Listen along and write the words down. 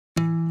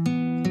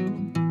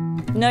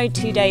No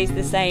 2 days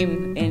the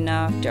same in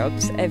our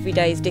jobs. Every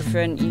day is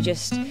different.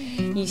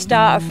 You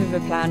start off with a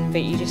plan,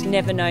 but you just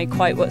never know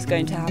quite what's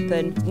going to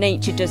happen.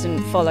 Nature doesn't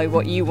follow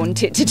what you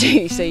want it to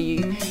do, so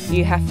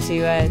you have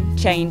to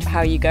change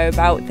how you go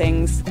about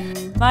things.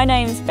 My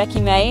name's Becky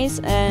Mayes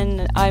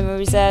and I'm a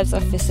reserves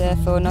officer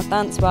for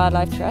Northants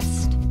Wildlife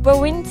Trust. Well,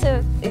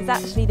 winter is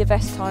actually the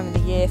best time of the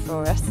year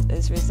for us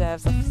as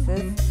reserves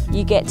officers.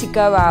 You get to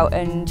go out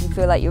and you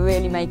feel like you're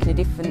really making a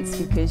difference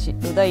because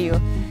although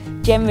you're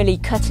generally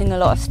cutting a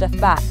lot of stuff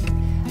back,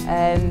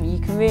 you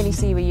can really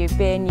see where you've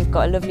been. You've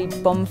got a lovely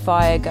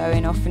bonfire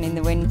going often in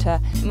the winter.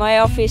 My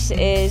office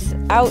is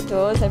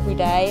outdoors every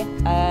day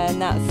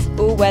and that's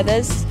all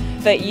weathers,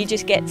 but you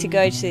just get to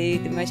go to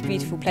the most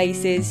beautiful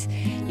places.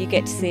 You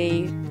get to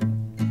see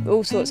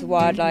all sorts of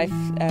wildlife,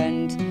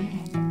 and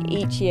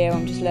each year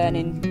I'm just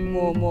learning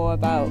more and more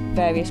about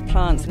various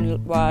plants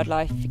and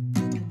wildlife.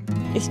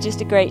 It's just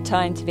a great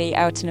time to be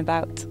out and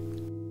about.